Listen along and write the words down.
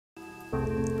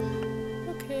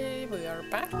Okay, we are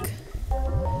back.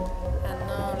 And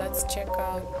now let's check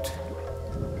out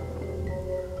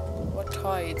what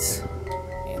hides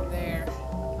in there.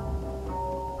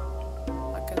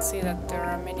 I can see that there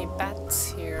are many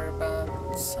bats here,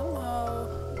 but somehow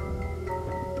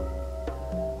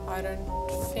I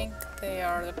don't think they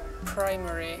are the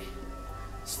primary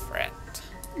threat.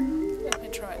 Let me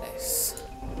try this.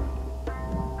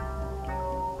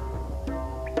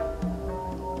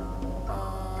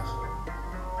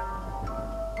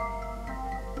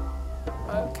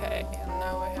 Okay, and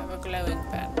now we have a glowing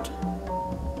bat.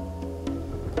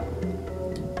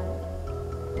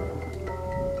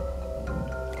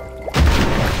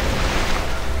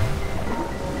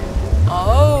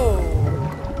 Oh!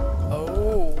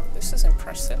 Oh, this is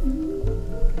impressive.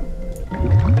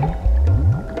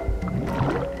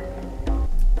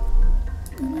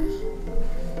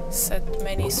 Gonna set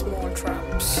many small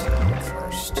traps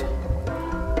first.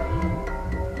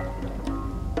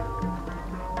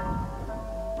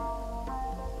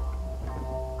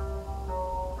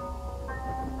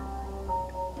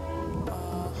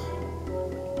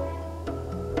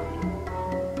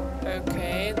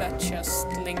 Okay, that just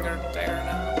lingered there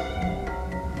now.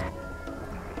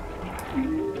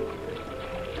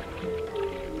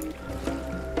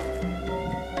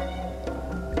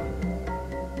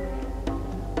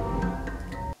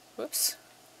 Whoops.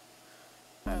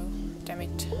 Oh, damn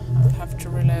it. I'll have to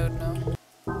reload now.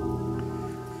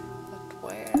 But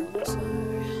where was I?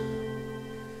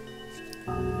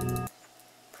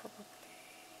 Probably.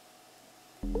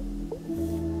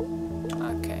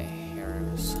 Okay, here it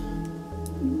is.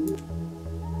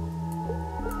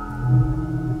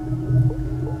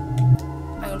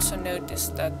 I also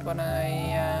noticed that when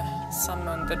I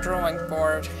summon the drawing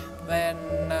board, then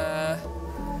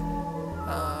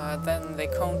the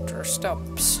counter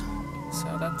stops.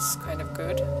 So that's kind of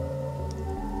good.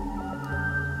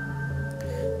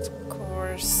 Of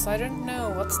course, I don't know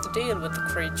what's the deal with the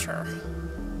creature.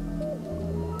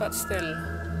 But still,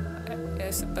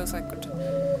 I suppose I could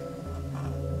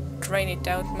drain it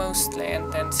out mostly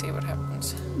and then see what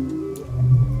happens.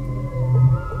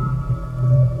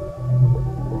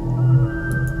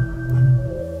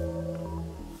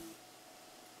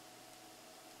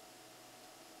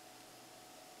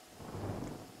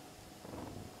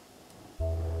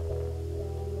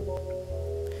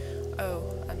 Oh,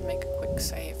 and make a quick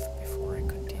save before I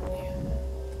continue.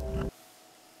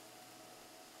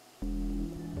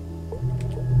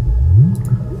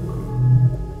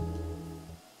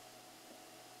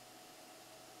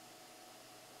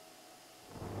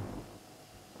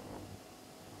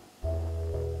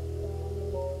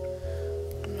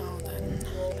 Now then,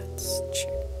 let's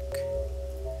check.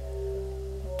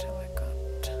 What have I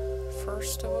got?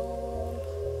 First of all,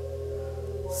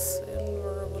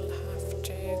 silver will have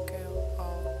to go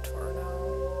out for now.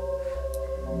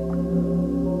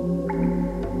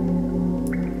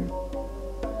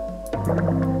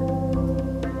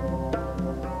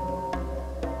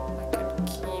 I could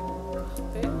keep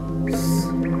this.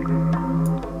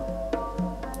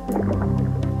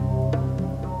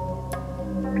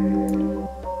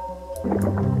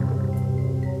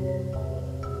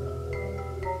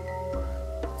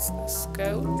 What's this?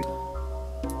 Gold?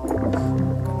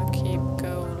 I'm gonna keep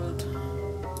gold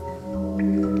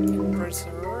in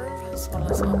reserve as well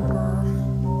as amber.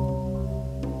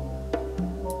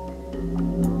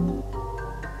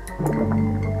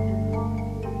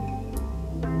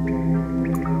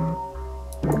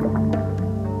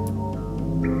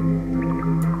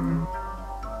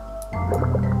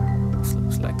 This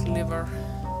looks like liver.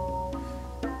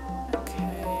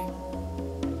 Okay.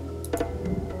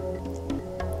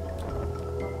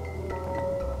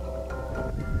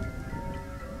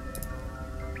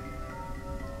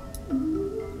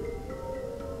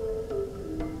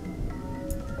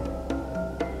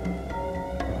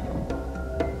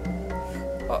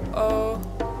 Uh-oh.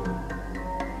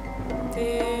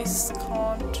 This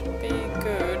can't be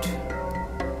good.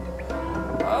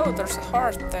 Oh, there's a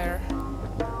heart there.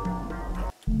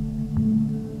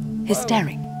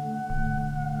 Hysteric.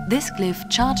 This glyph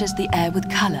charges the air with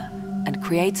color and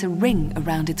creates a ring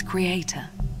around its creator.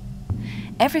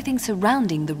 Everything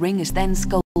surrounding the ring is then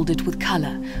scalded with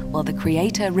color, while the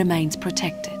creator remains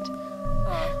protected.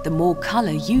 The more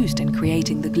color used in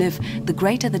creating the glyph, the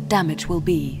greater the damage will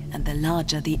be, and the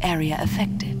larger the area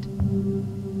affected.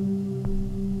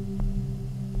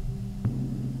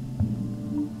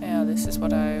 Yeah, this is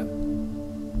what I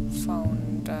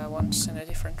found once in a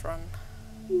different run.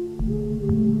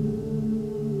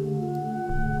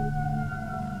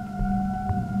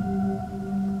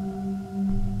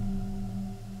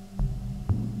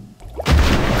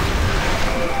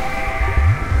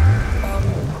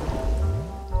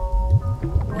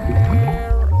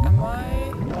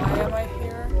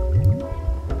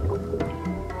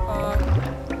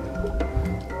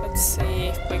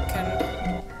 if we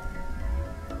can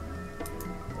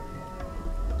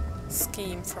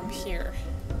scheme from here.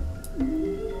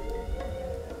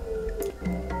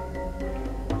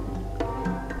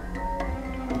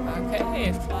 Okay,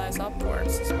 it flies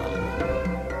upwards as well.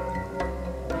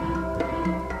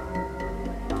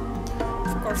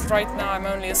 Of course, right now I'm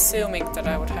only assuming that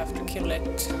I would have to kill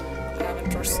it. I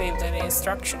haven't received any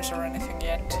instructions or anything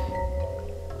yet.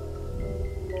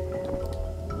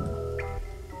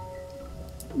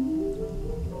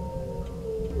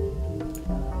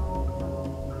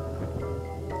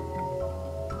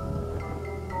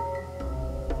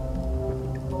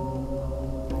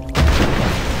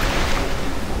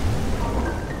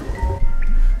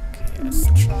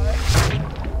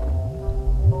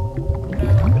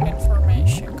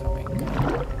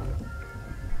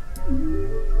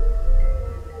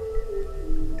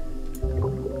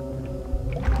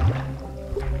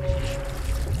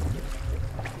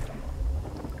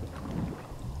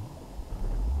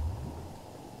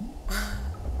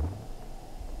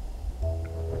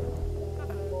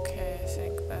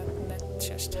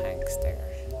 Just hangs there.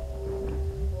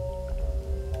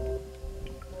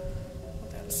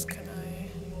 What else can I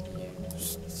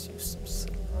use? Let's use some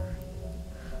silver.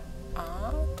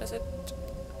 Ah, does it...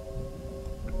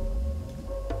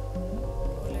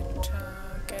 will it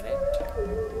get it?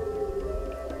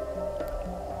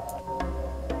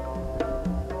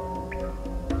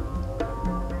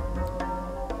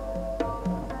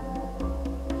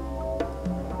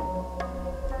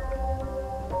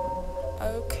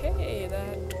 Okay,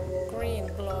 that green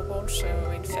blob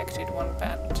also infected one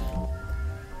bat.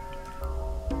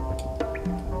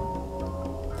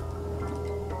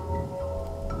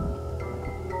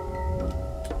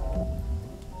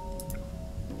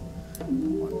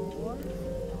 One more.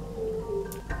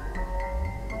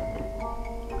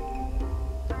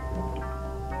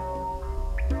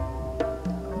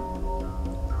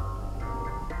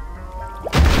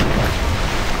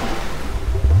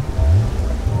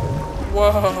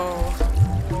 Whoa!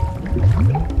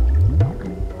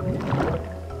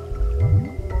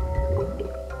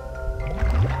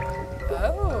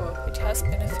 Oh, it has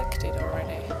been affected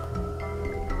already.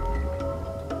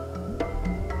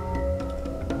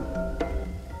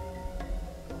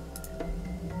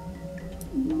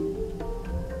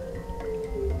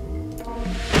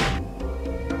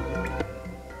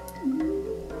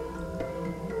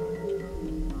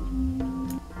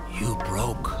 You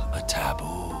broke a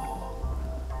taboo.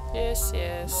 Yes,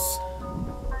 yes.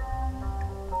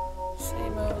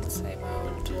 Same old, same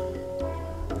old.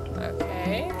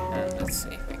 Okay, and let's see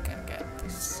if we can get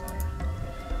this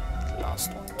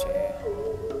last one too.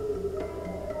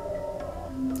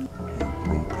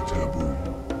 You broke a taboo.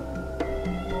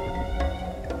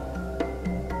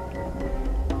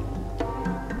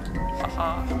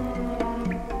 Haha.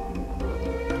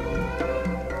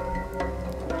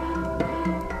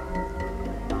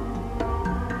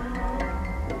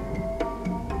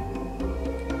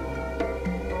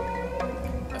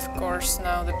 Of course,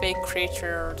 now the big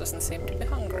creature doesn't seem to be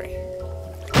hungry.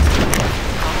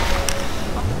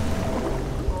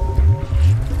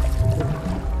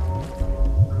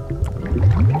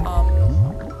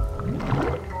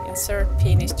 Insert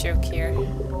penis joke here.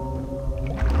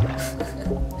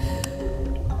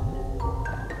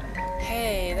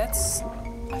 Hey, that's...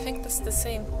 I think that's the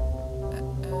same...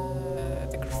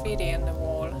 the graffiti on the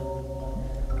wall.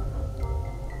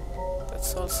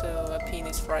 That's also a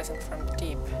penis rising from the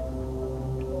deep.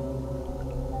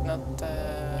 Not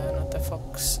the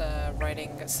fox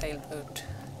riding a sailboat.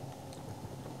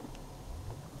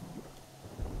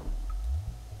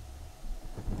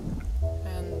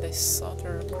 And this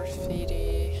other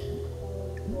graffiti...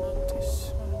 not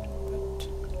this one, but...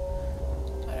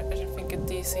 I don't think it's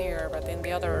these here, but in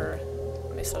the other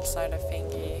missile silo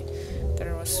thingy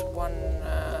there was one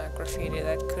graffiti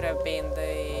that could have been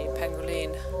the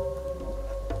pangolin.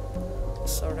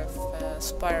 Sort of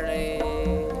spirally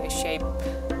shape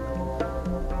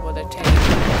with a tail.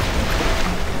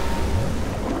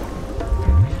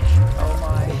 Oh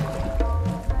my.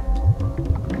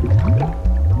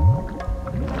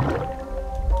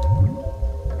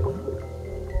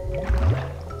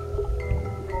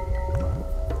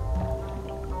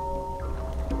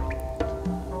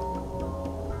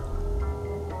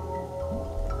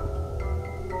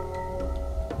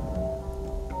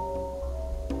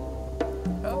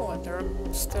 Oh, and there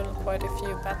are still quite a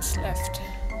few bats left.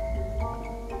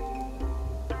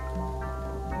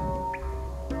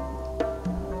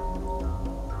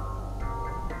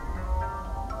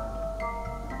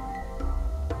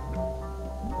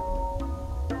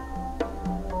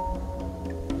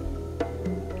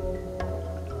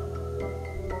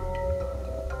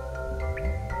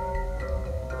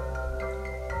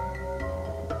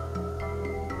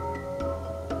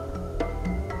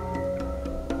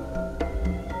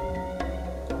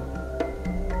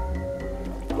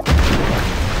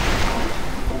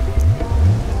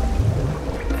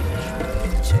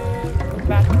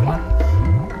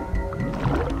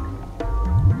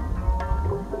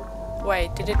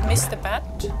 Wait, did it miss the bat?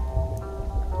 It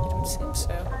don't seem so.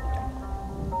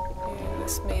 Yeah,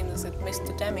 this means it missed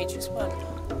the damage as well.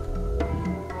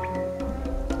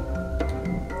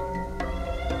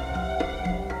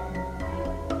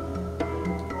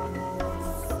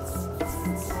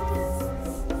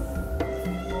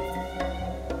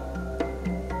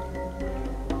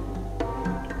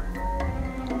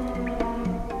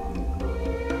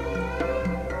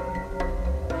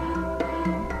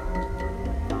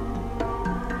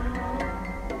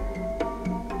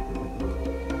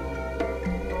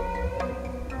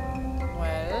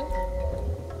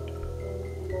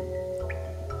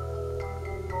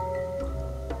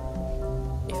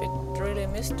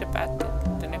 Missed the bat,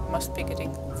 then it must be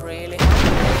getting really hungry.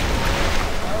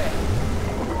 Oh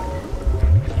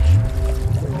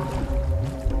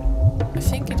yeah. I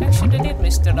think it actually did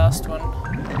miss the last one,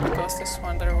 because this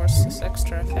one there was this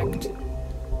extra effect.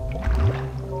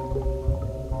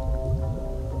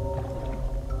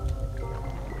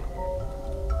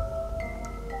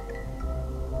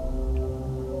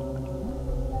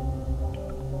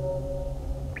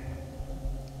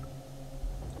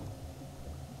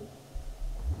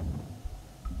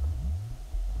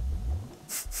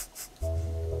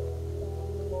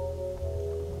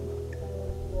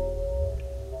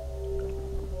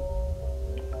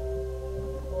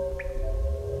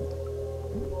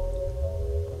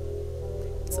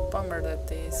 It's a bummer that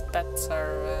these bats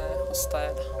are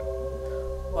hostile.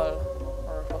 Well,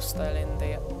 or hostile in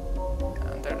the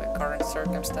under the current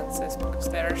circumstances, because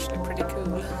they're actually pretty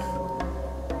cool.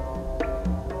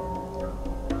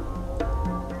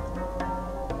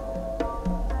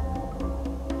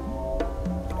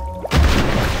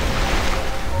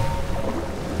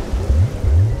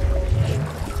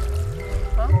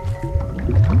 Huh?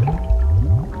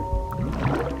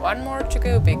 One more to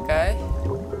go, big guy.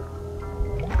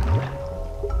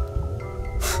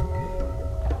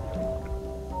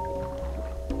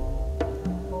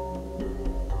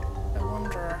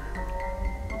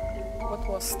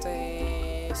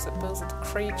 The supposed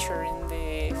creature in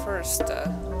the first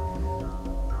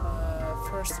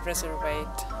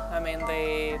reservate. I mean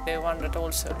the one that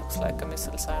also looks like a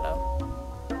missile silo.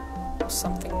 Was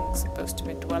something supposed to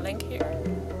be dwelling here?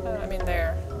 I mean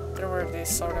there were these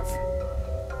sort of,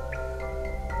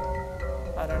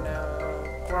 I don't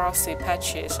know, grassy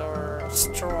patches or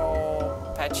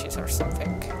straw patches or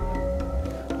something.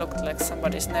 Looked like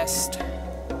somebody's nest.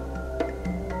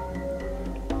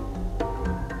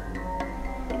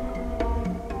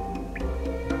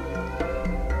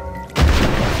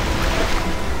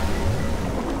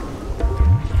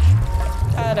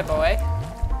 Boy.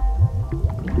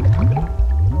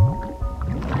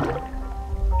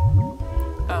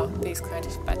 Oh, these kind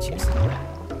of patches.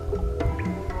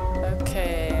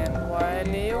 Okay, and while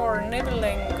you're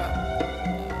nibbling,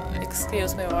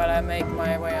 excuse me while I make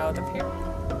my way out of here.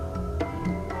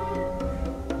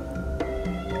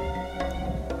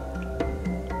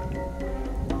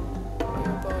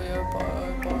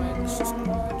 Oh boy, this is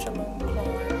quite a long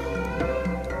climb.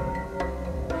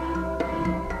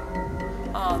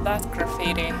 That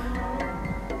graffiti.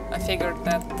 I figured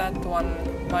that one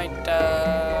might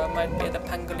be the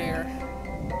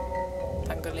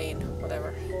pangolin,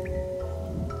 whatever.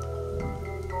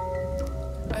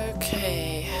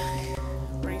 Okay,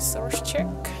 resource check.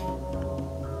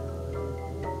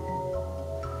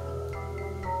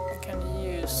 I can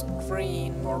use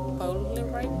green more boldly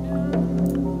right now.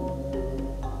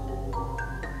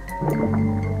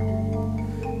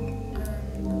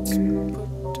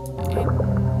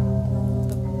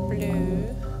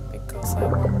 I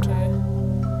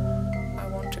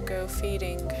want to go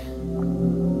feeding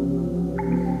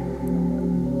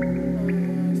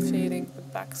the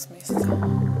blacksmith.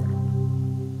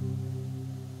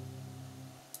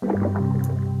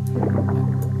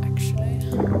 Actually,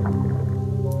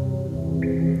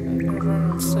 I'm gonna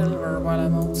run on silver while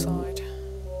I'm outside.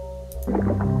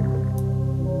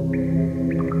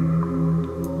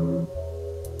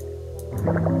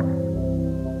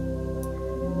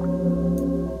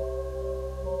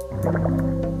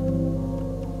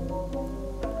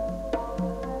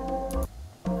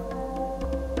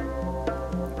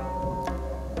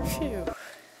 Phew.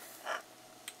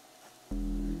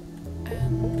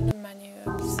 And the menu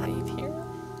save here.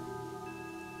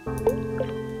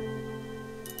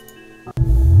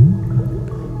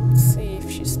 Let's see if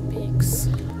she speaks.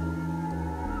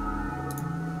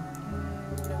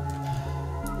 Nope.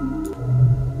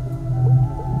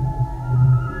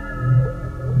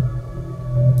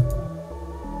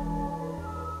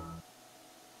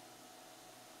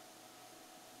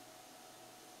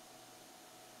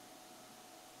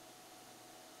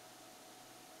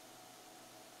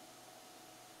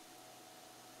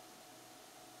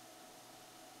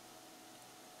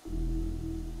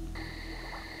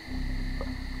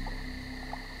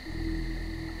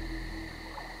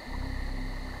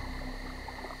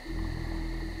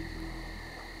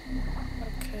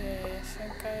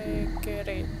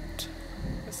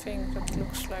 thing that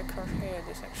looks like her head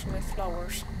is actually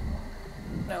flowers.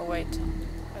 No, wait.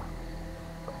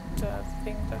 The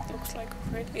thing that looks like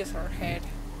her head is her head.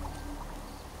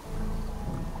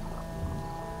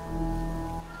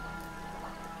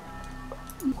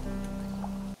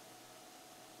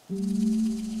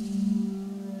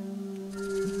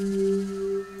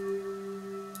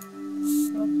 It's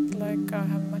not like I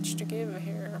have much to give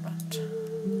here, but...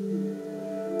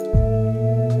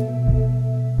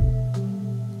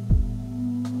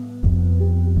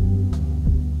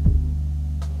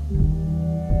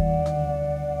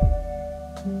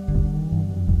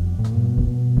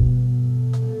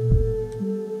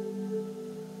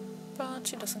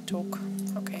 She doesn't talk.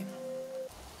 Okay.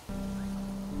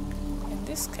 In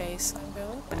this case, I'm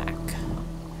going back.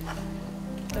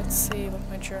 Let's see what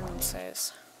my journal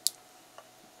says.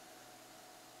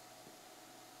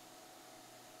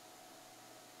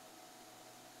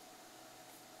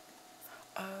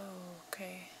 Oh,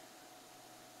 okay.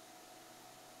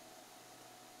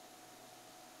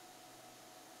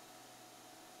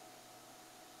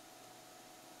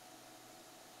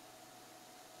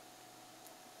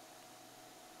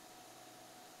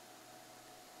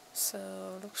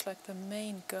 So, looks like the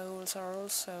main goals are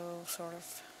also sort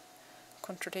of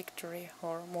contradictory,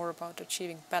 or more about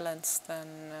achieving balance than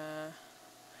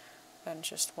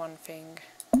just one thing.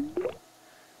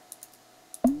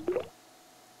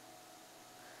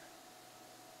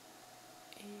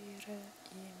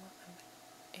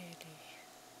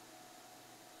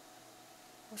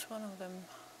 Was one of them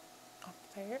up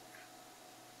there?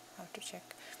 I have to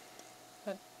check.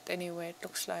 But anyway, it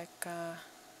looks like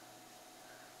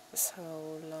this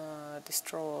whole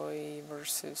destroy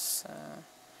versus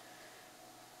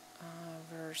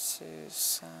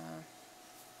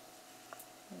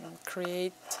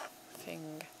create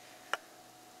thing.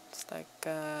 It's like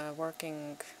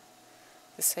working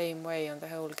the same way on the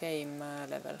whole game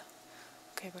level.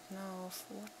 Okay, but now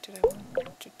what did I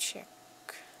want to check?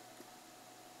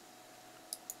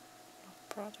 Not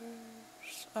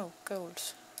brothers. Oh,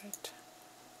 goals, right.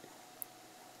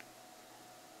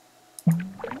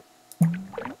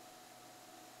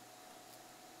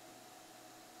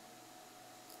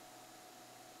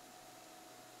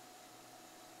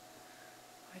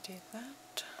 I did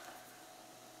that.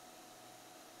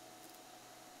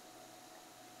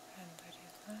 And I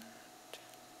did that.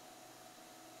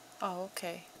 Oh,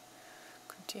 okay.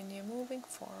 Continue moving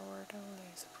forward,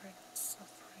 only suffering and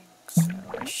suffering. So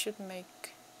I should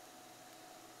make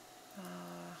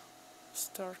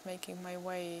start making my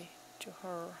way to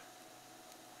her.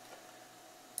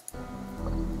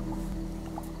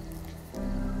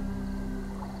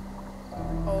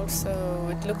 Also,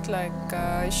 it looked like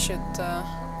I should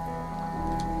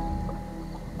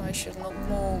not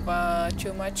move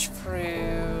too much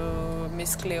through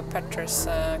Miss Cleopatra's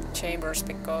chambers,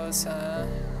 because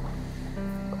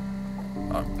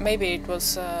or maybe it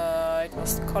was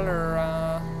color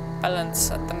balance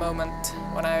at the moment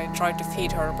when I tried to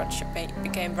feed her, but she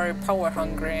became very power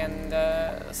hungry and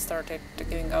started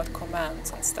giving out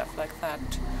commands and stuff like that.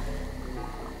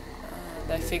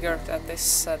 I figured that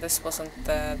this wasn't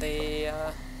the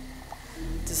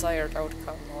desired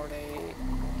outcome, or the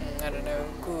I don't know,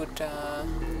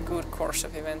 good course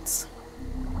of events.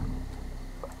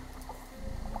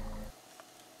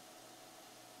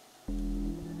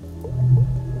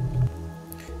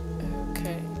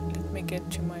 Okay, let me get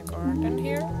to my garden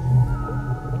here.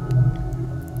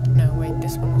 No, wait,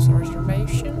 this one was a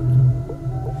reservation.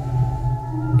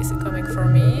 Is it coming for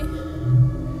me?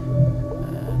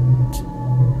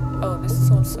 Oh, this is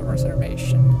also a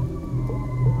reservation.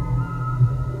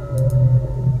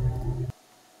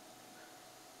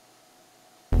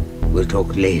 We'll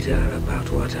talk later about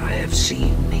what I have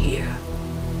seen here.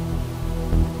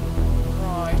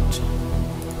 Right.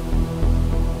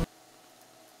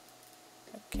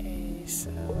 Okay,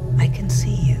 so... I can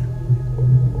see you.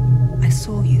 I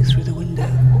saw you through the window.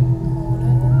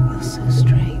 You're so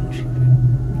strange.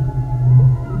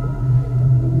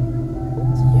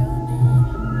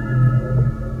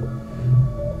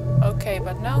 Okay,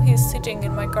 but now he's sitting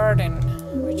in my garden,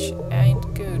 which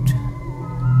ain't good.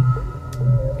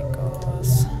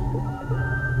 Because...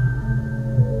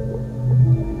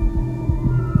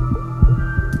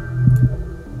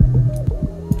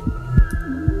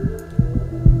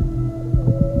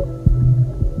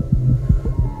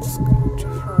 let's go to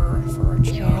her for a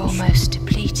change. You're almost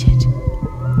depleted.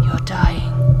 You're dying.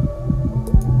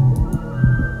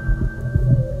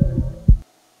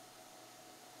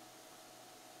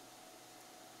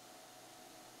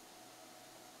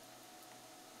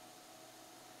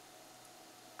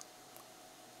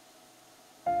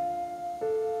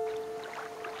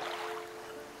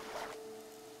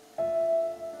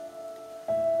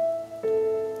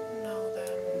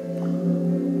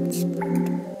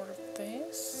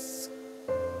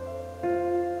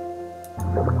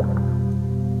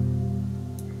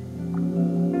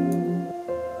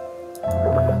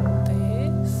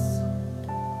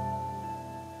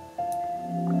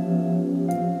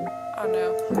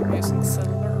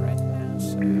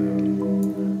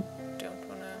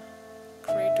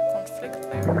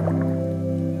 there.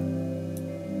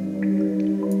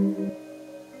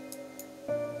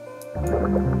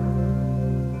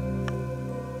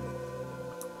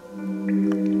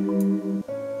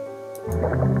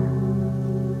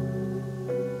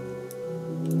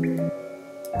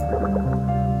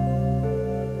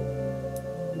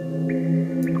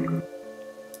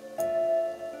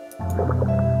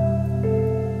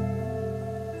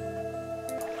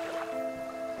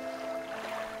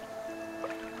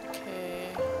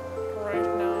 Okay,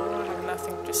 right now I have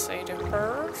nothing to say to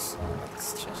her, so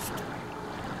let's just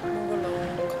move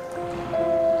along.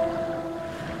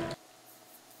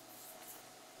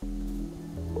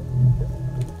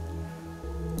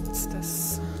 What's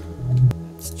this?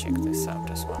 Let's check this out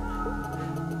as well.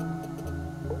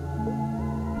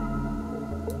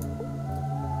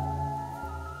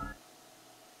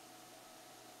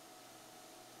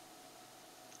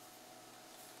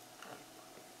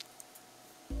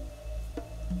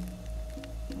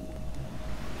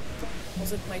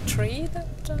 Was it my tree that...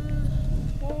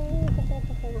 Oh,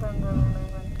 run.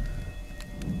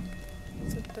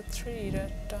 Is it the tree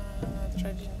that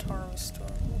I didn't harvest, or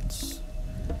what's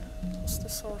the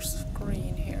source of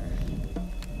green here?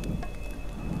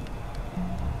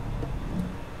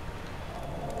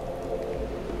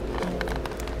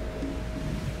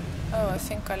 Oh, I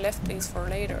think I left these for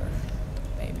later,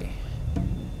 maybe.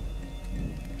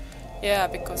 Yeah,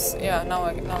 because now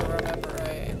I remember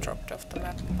I dropped off the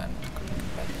map and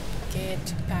couldn't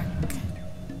get back.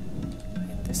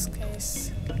 In this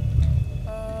case,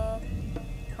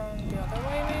 from the other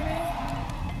way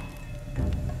maybe.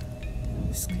 In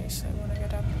this case, I want to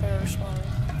get up there as well.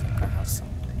 I think I have some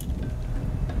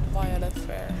violet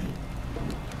there.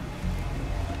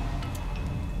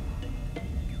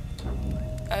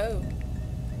 Oh,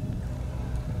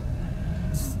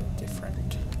 it's a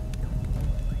different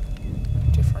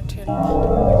hill.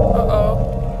 Uh-oh,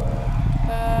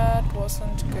 that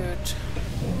wasn't good.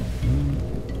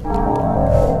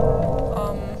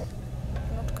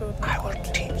 Not good, not I will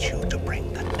good. teach you to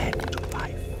bring the dead to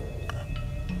life.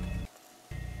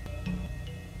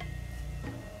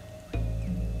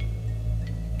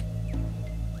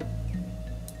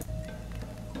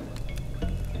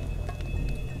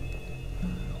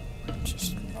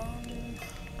 Just run.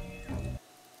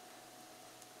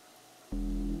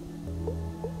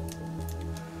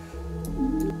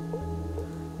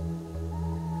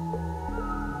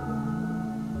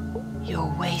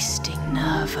 You're wasting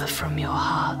Nerva from your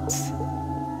hearts.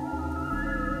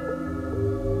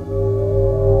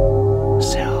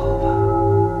 Silver.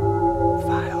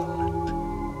 Violet.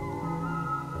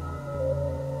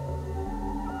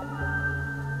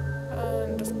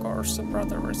 And of course the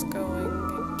brother is going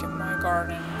into my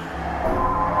garden.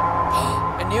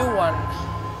 A new one!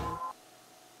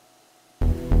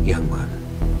 Young one,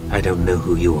 I don't know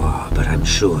who you are, but I'm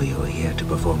sure you're here to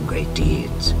perform great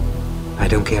deeds. I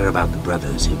don't care about the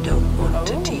brothers who don't want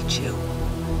to teach you.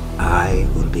 I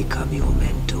will become your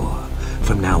mentor.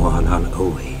 From now on, I'll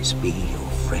always be your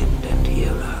friend and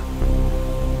healer.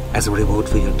 As a reward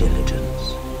for your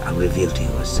diligence, I'll reveal to you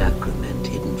a sacrament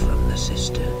hidden from the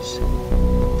sisters.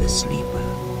 The sleeper,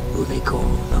 who they call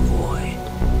the Void,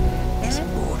 is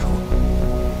immortal.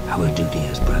 Our duty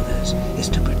as brothers is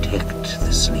to protect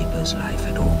the sleeper's life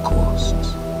at all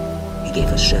costs. He gave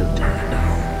us shelter and a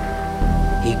home.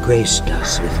 He graced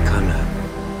us with color,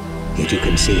 yet you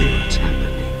can see what's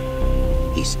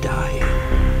happening. He's dying.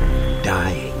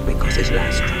 Dying because his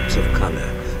last drops of color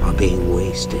are being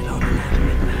wasted on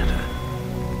inanimate matter.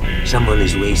 Someone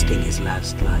is wasting his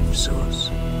last life source,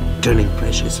 turning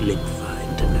precious lympha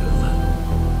into Nerva.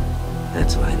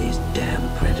 That's why these damn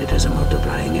predators are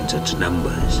multiplying in such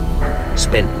numbers.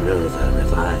 Spent Nerva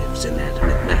revives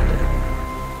inanimate matter,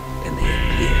 and they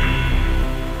appear.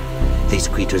 These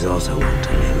creatures also want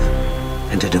to live,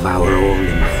 and to devour all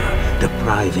lympha,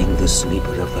 depriving the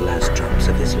sleeper of the last drops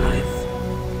of his life.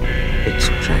 It's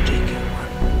tragic, young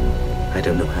one. I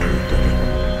don't know how you did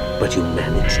it, but you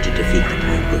managed to defeat the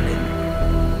pangolin.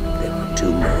 There were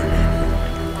 2 more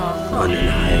left, one in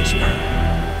Hyosma,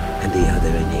 and the other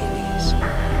in Hades.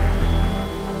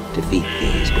 Defeat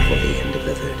these before the end of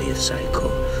the 30th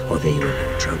cycle, or they will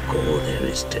have drunk all there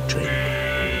is to drink.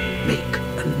 Make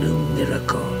a new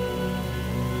miracle.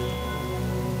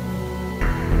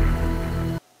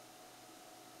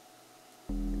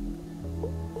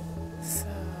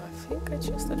 I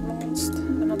just advanced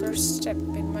another step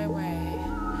in my way.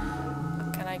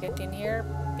 Can I get in here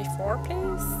before,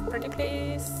 please? Pretty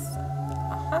please?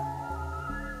 Uh-huh.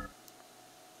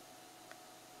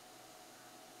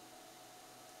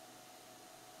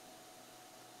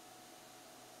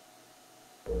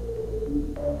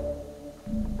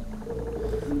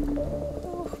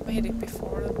 made it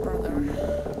before the brother.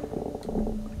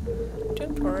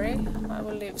 Don't worry, I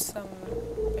will leave some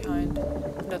behind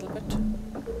a little bit.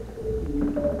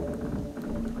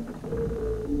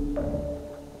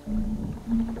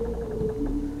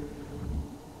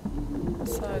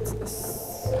 Besides,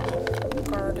 this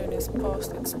garden is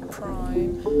past its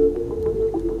prime.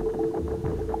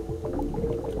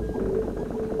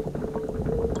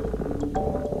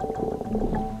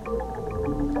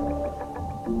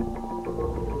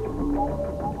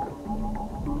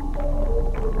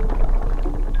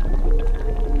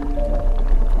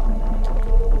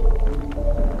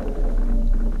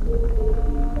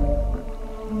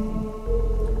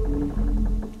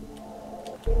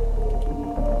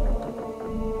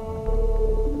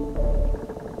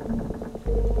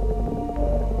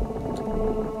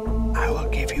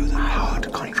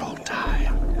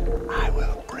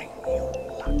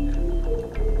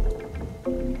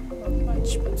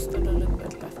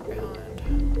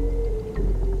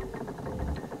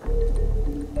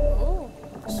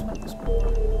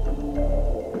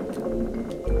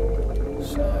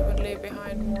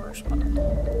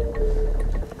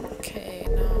 Okay,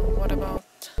 now what about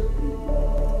a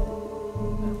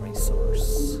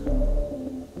resource?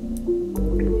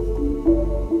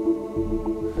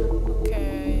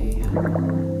 Okay,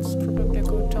 it's probably a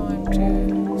good time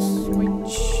to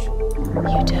switch.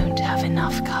 You don't have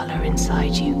enough color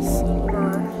inside you.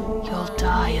 Silver. You'll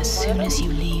die as soon as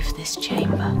you leave this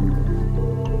chamber.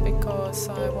 Because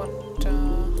I want to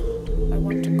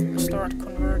start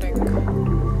converting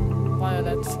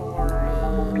Violet for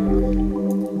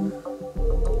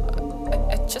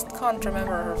I just can't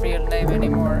remember her real name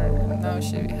anymore. Now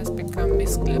she has become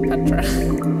Miss Cleopatra.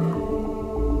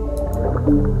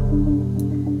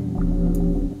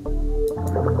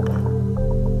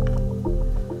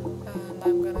 And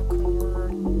I'm gonna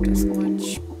convert as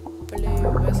much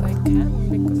blue as I can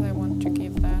because I want to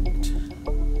give that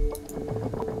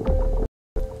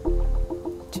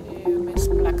to Miss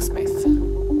Blacksmith.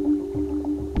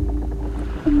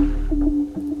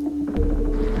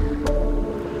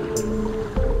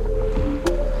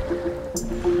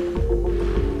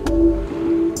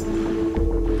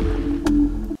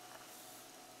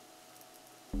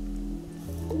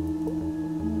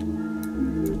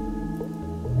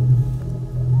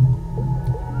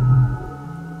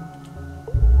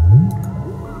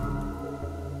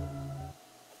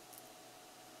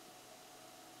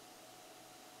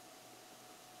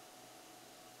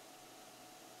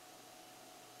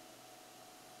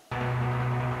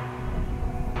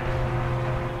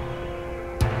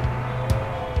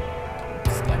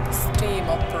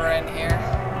 Opera in here.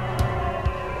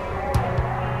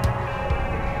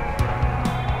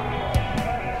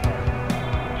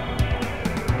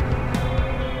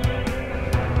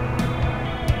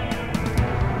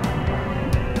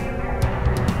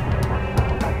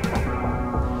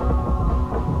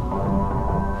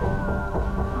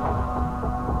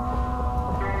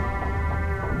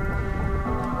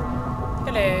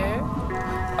 Hello.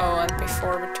 Oh, and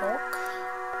before we talk,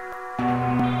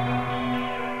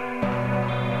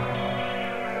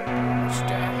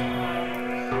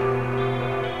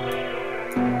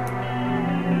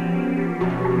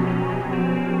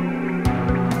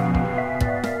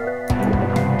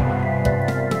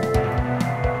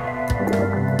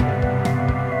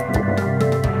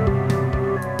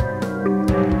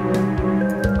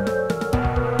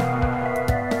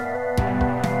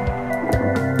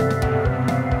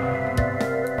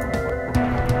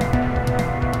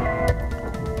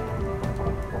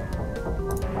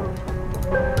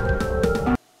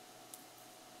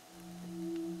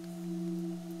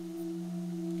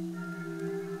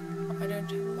 I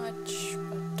don't have much,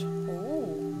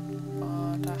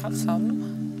 but I have some.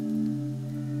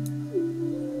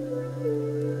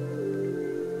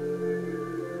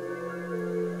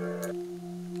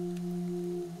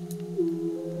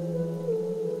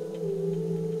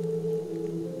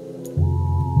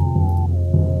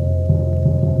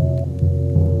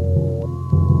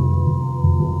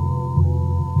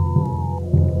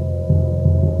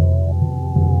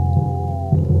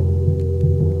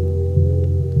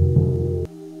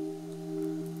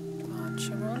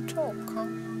 She won't talk, huh?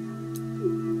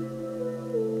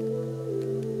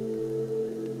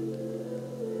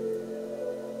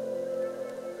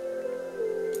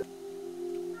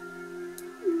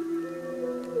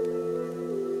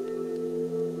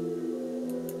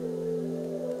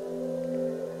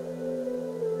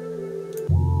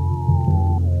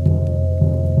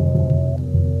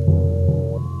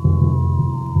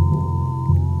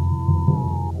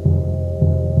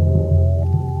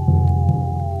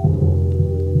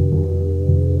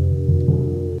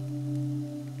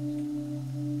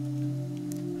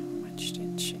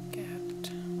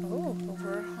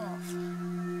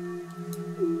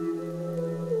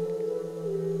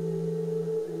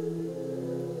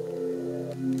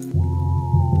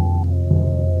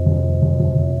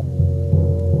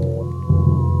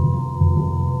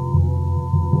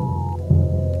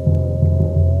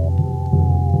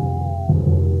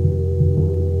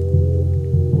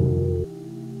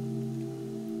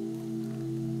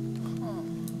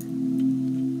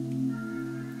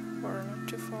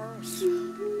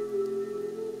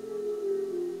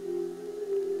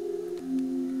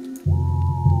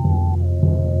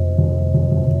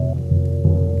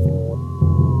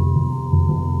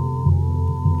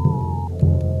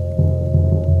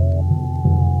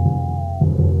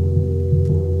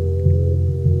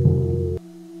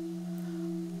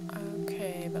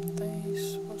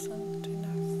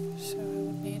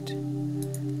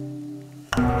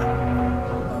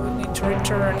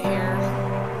 turn here.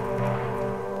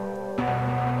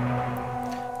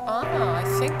 Ah, I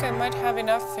think I might have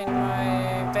enough in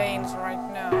my veins right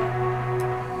now.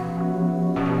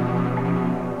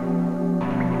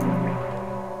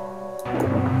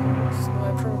 So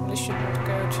I probably shouldn't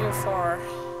go too far.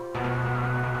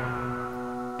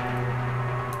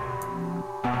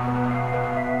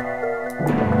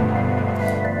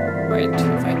 Wait,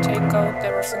 if I take out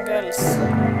everything else.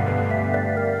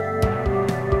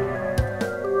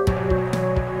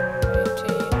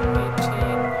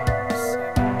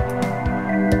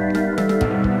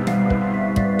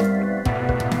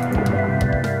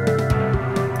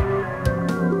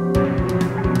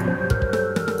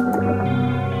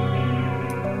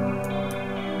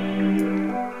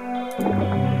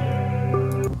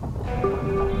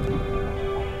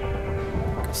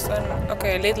 'cause then,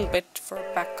 okay, a little bit for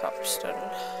backup still.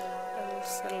 Little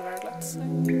silver, let's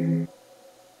see.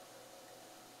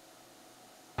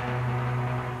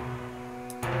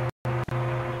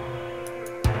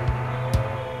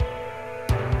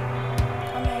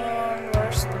 Come on,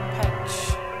 where's the patch?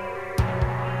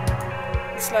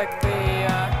 It's like the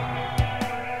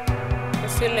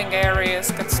filling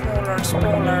areas get smaller and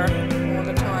smaller all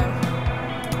the time.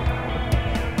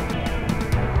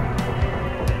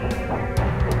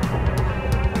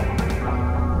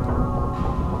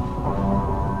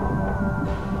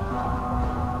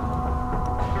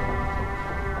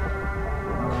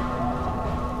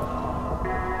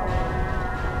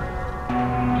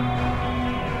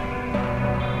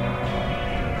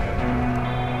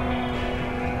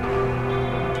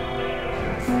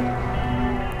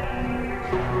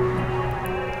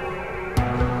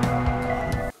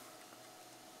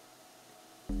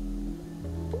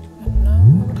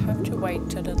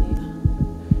 Wait a little.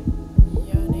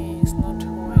 Yanni is not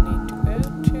who I need to go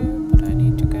to, but I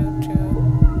need to go to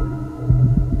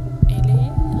Eli.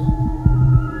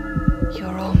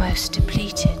 You're almost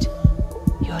depleted.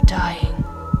 You're dying.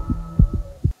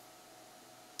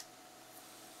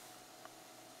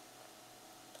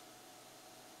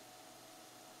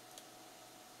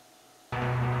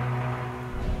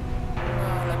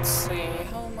 Now let's see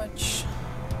how much.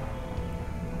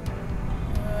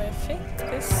 I think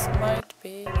this might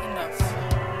be enough.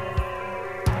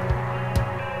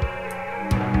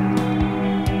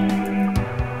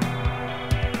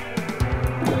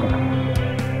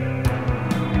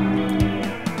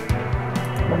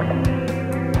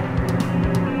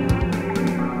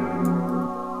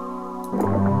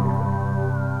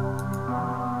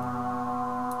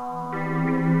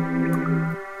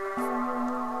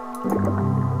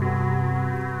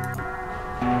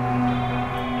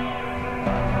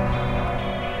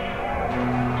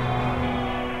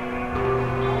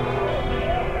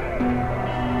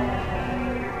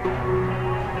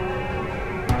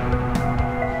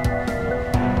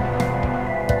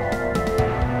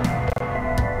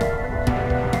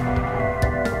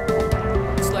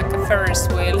 Ferris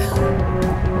wheel.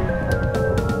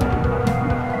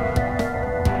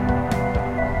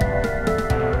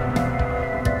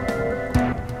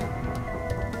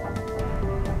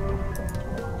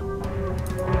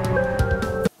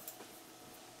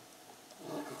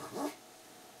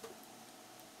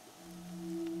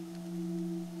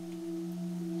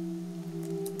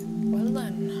 Well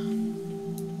then.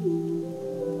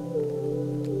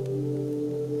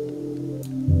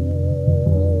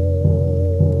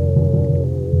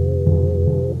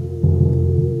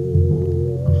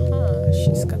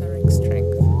 She's gathering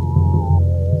strength.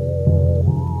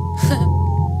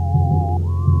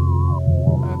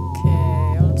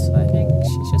 Okay, also I think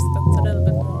she just got a little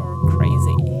bit more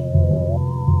crazy.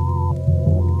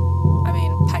 I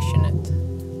mean, passionate.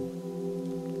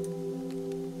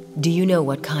 Do you know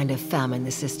what kind of famine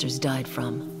the sisters died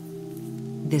from?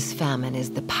 This famine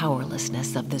is the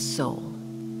powerlessness of the soul.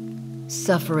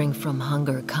 Suffering from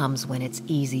hunger comes when it's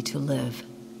easy to live,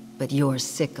 but you're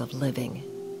sick of living.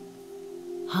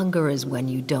 Hunger is when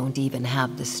you don't even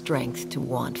have the strength to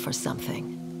want for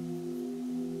something.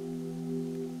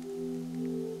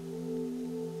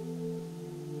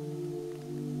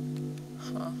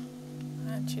 Huh.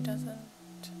 And she doesn't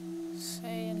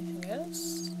say anything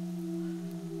else?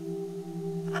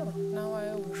 Oh, now I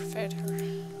overfed her.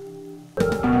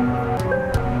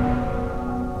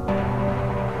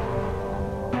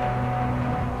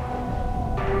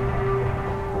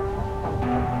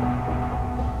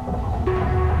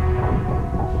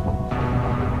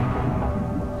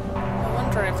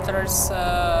 There's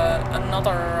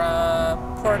another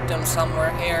portal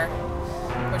somewhere here,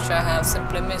 which I have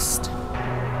simply missed.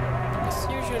 Because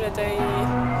usually they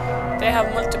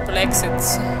have multiple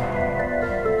exits.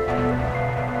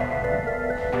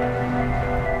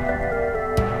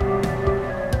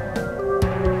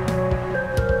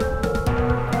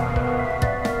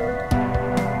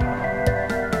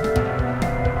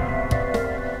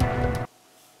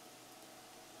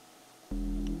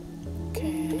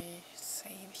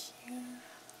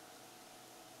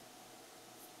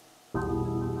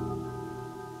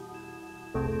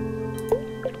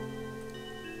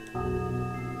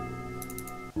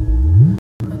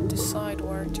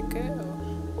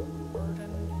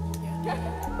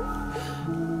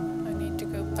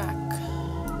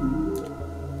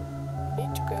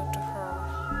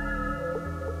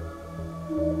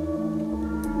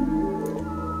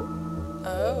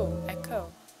 Oh, echo.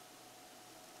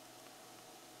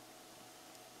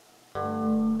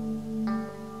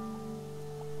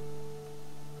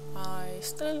 I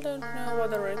still don't know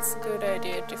whether it's a good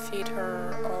idea to feed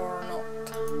her or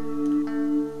not.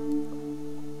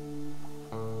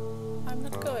 I'm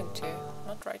not going to,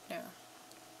 not right now.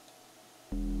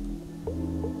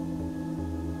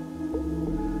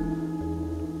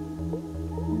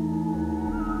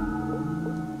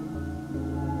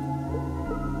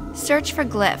 Search for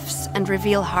glyphs and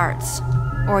reveal hearts,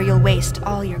 or you'll waste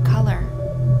all your color.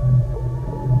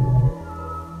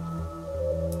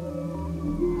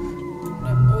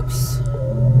 No, oops.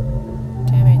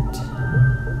 Damn it.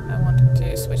 I wanted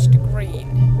to switch to green.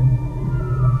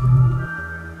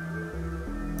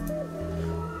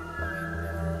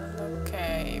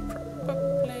 Okay,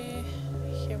 probably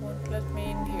he won't let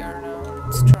me in here now.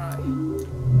 Let's try.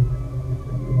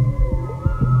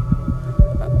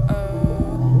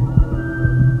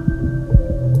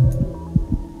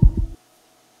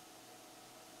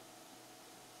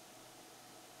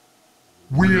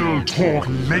 We'll talk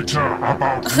later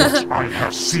about what I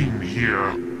have seen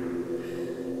here.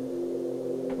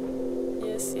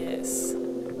 Yes, yes.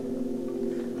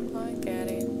 I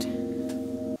get it.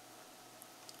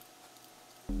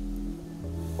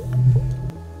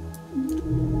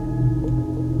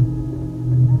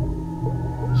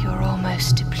 You're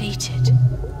almost depleted.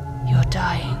 You're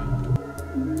dying.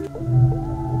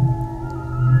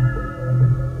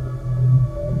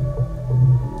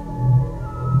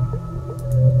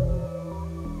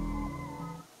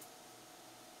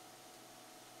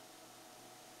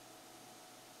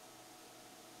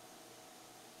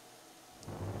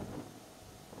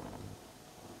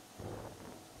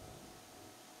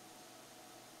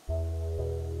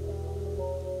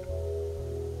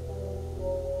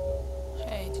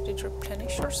 Hey, did it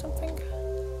replenish or something?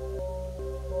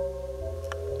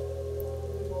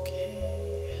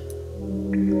 Okay.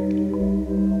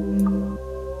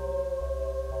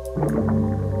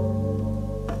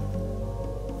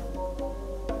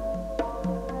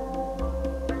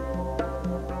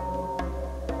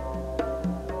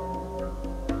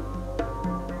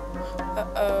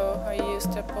 Uh-oh, I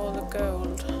used up all the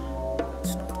gold.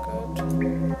 That's not good.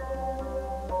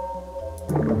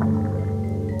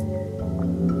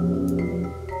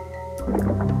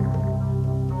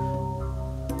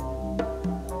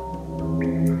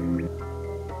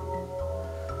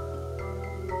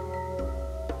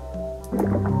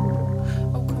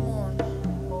 Oh, come on.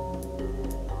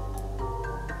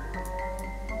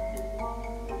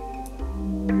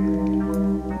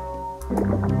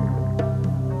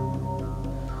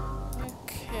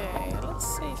 Okay, let's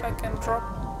see if I can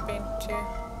drop into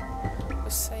the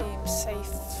same safe.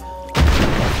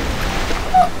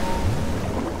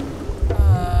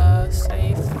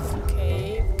 Safe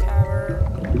cave, cavern.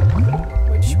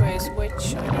 Which way is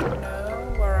which? I don't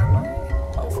know. Where am I?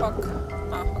 Oh fuck.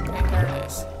 Ah, okay, there it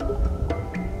is.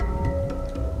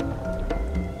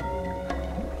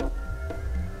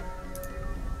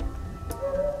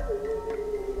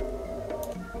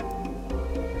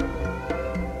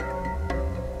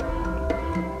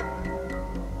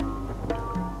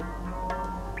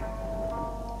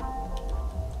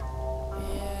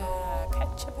 Yeah,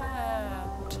 catch a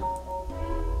bat.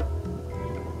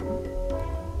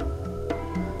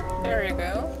 There you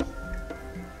go.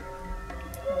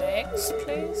 Next,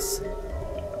 please.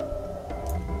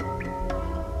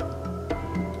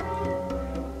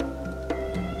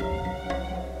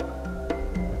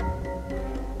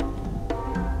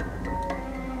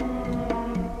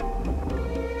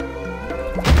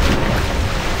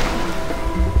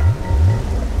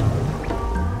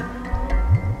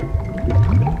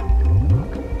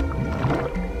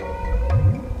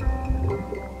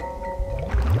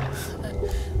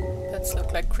 Those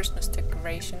look like Christmas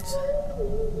decorations.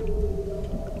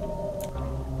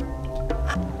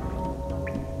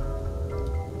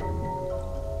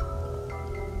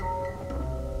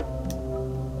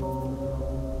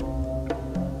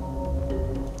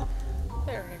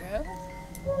 There we go.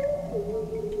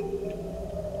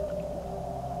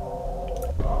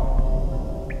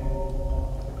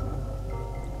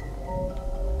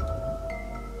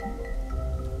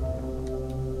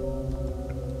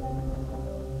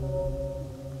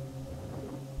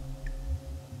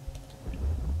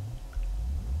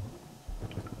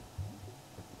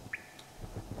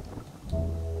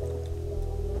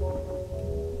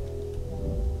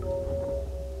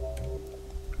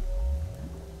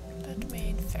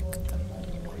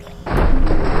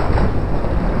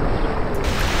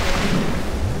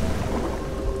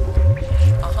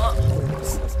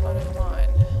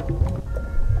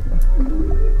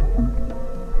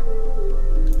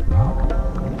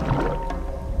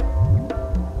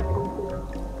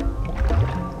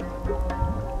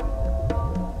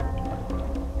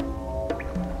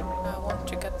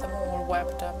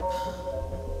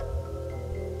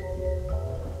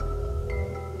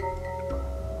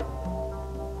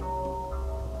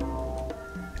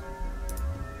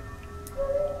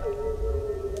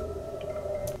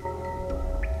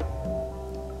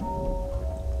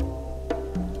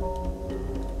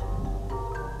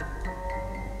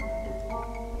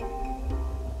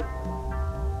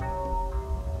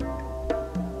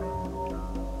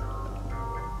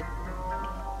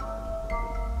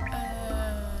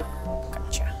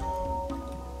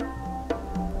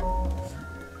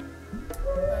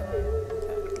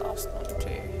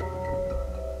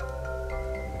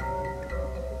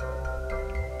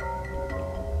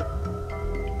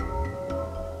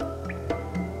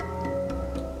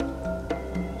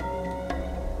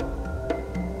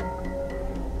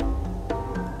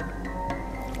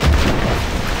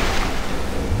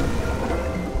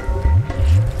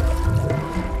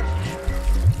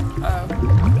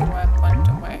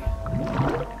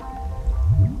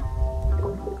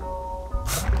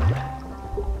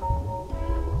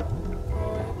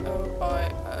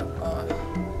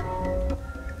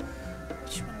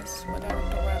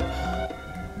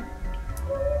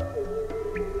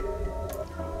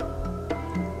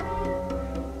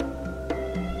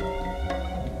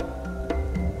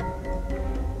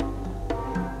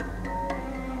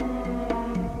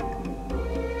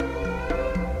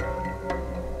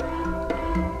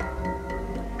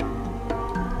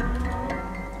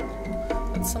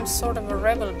 some sort of a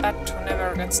rebel bat who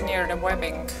never gets near the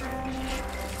webbing.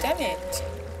 Damn it!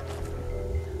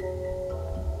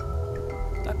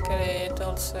 Luckily it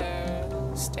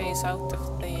also stays out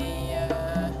of the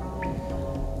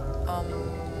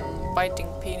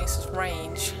biting penis's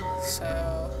range,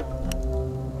 so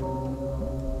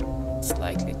it's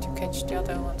likely to catch the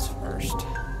other ones first.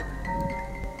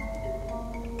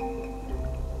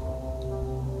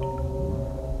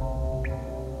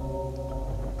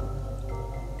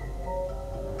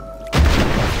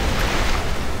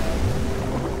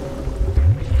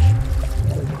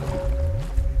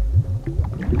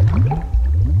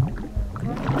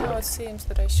 It seems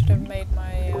that I should have made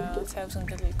my 1,000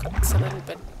 little cuts a little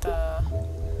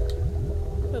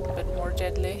bit more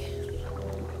deadly.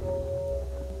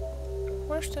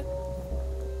 Where's the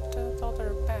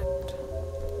other bat?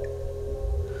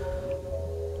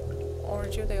 Or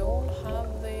do they all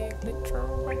have the glitter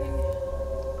already?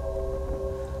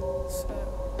 So,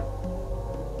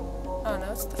 oh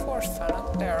no, it's the fourth one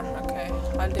up there. Okay,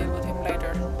 I'll deal with him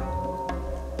later.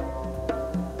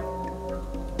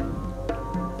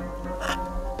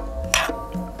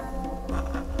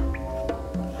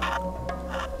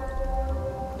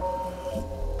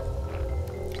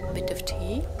 Of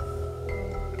tea.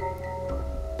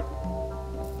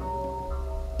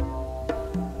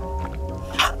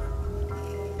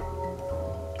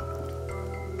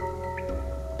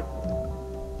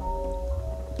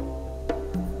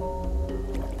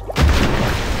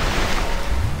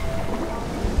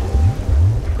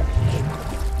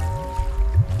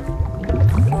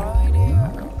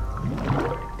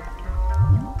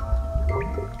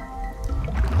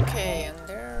 Okay, and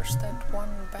there's that one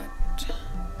bat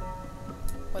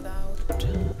without the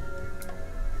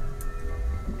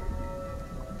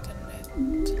net.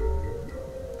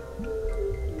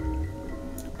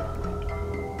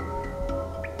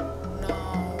 No,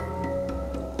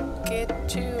 get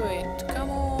to it, come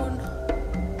on.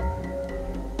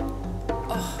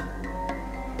 Oh.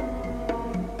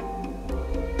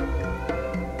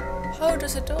 How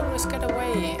does it always get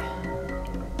away?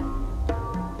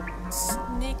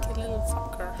 Sneaky little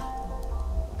fucker.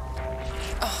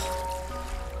 Oh.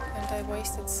 And I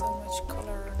wasted so much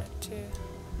color on it too.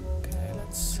 Okay,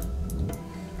 let's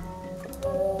put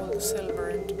all the silver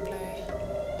into play.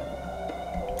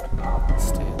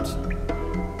 Let's do it.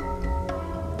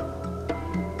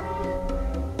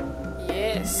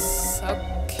 Yes,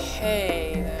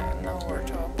 okay, then now we're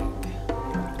talking.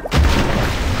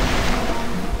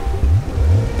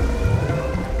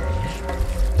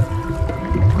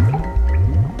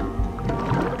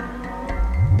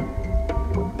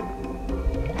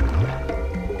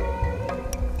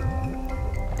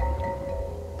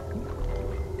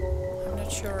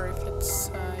 Sure if it's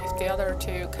if the other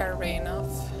two carry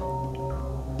enough.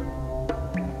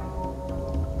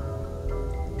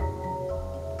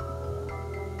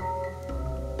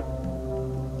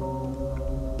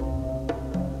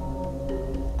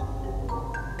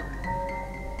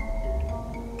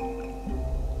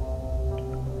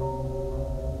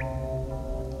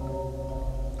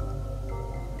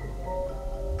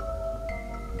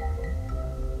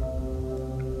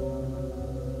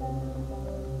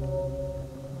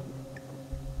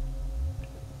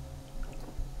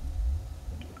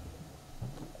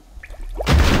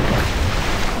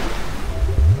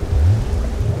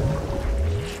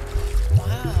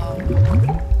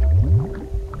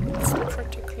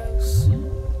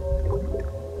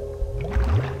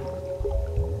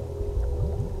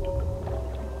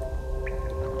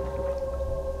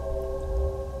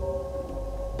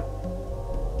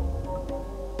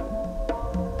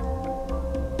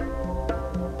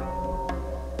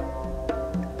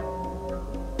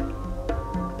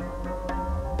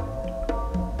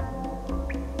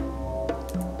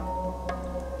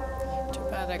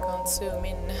 I can't zoom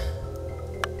in.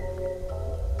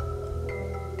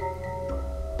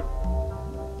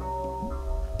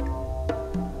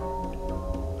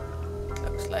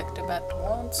 Looks like the bat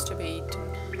wants to be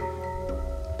eaten.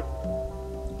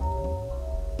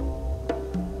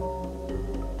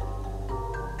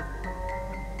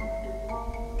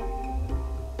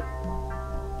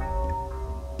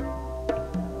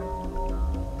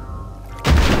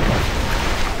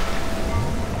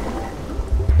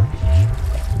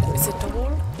 Is it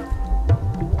all?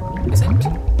 Is it?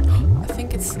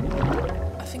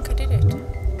 I think I did it.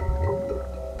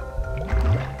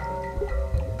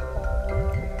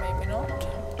 Maybe not.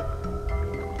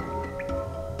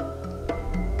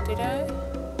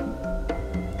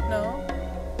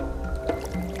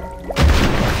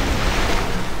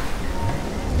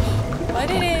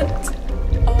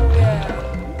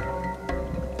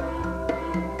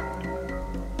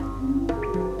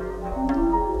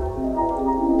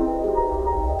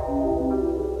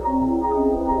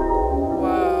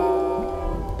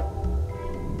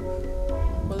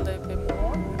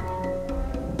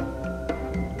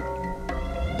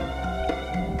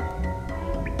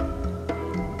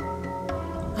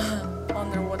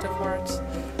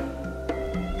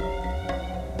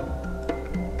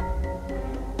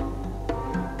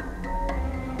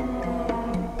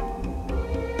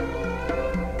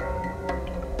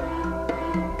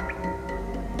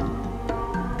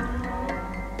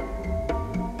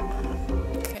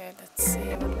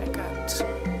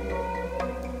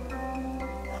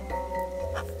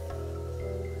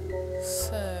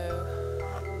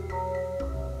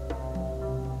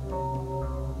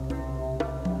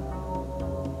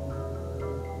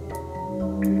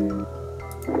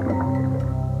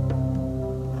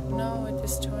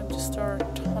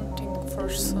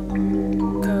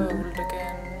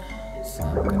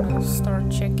 gonna start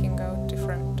checking out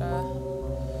different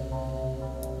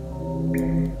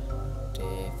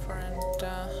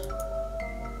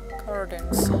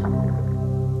gardens.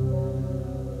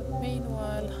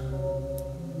 Meanwhile,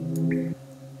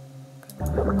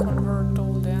 gonna convert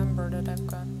all the amber that I've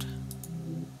got.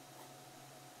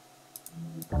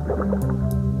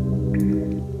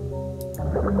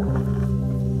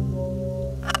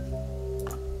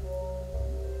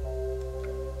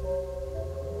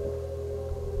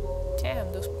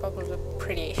 Damn, those bubbles are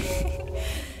pretty.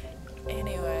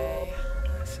 Anyway,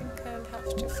 I think I'll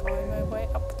have to find my way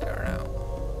up there now.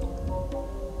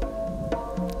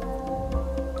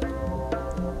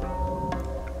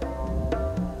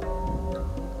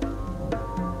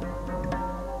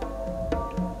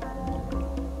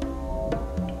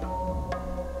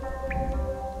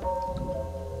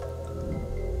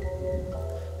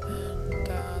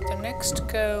 Next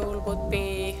goal would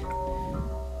be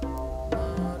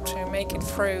to make it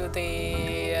through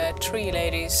the tree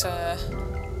ladies'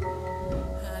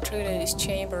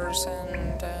 chambers,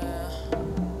 and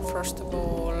first of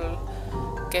all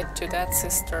get to that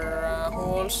sister who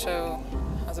also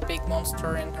has a big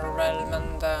monster in her realm,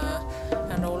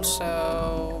 and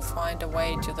also find a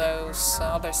way to those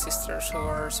other sisters who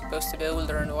are supposed to be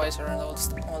older and wiser and all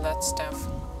that stuff.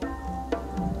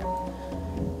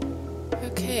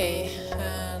 Okay,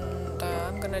 and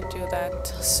I'm gonna do that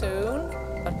soon,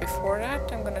 but before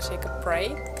that I'm gonna take a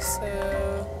break, so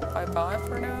bye bye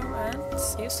for now and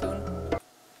see you soon.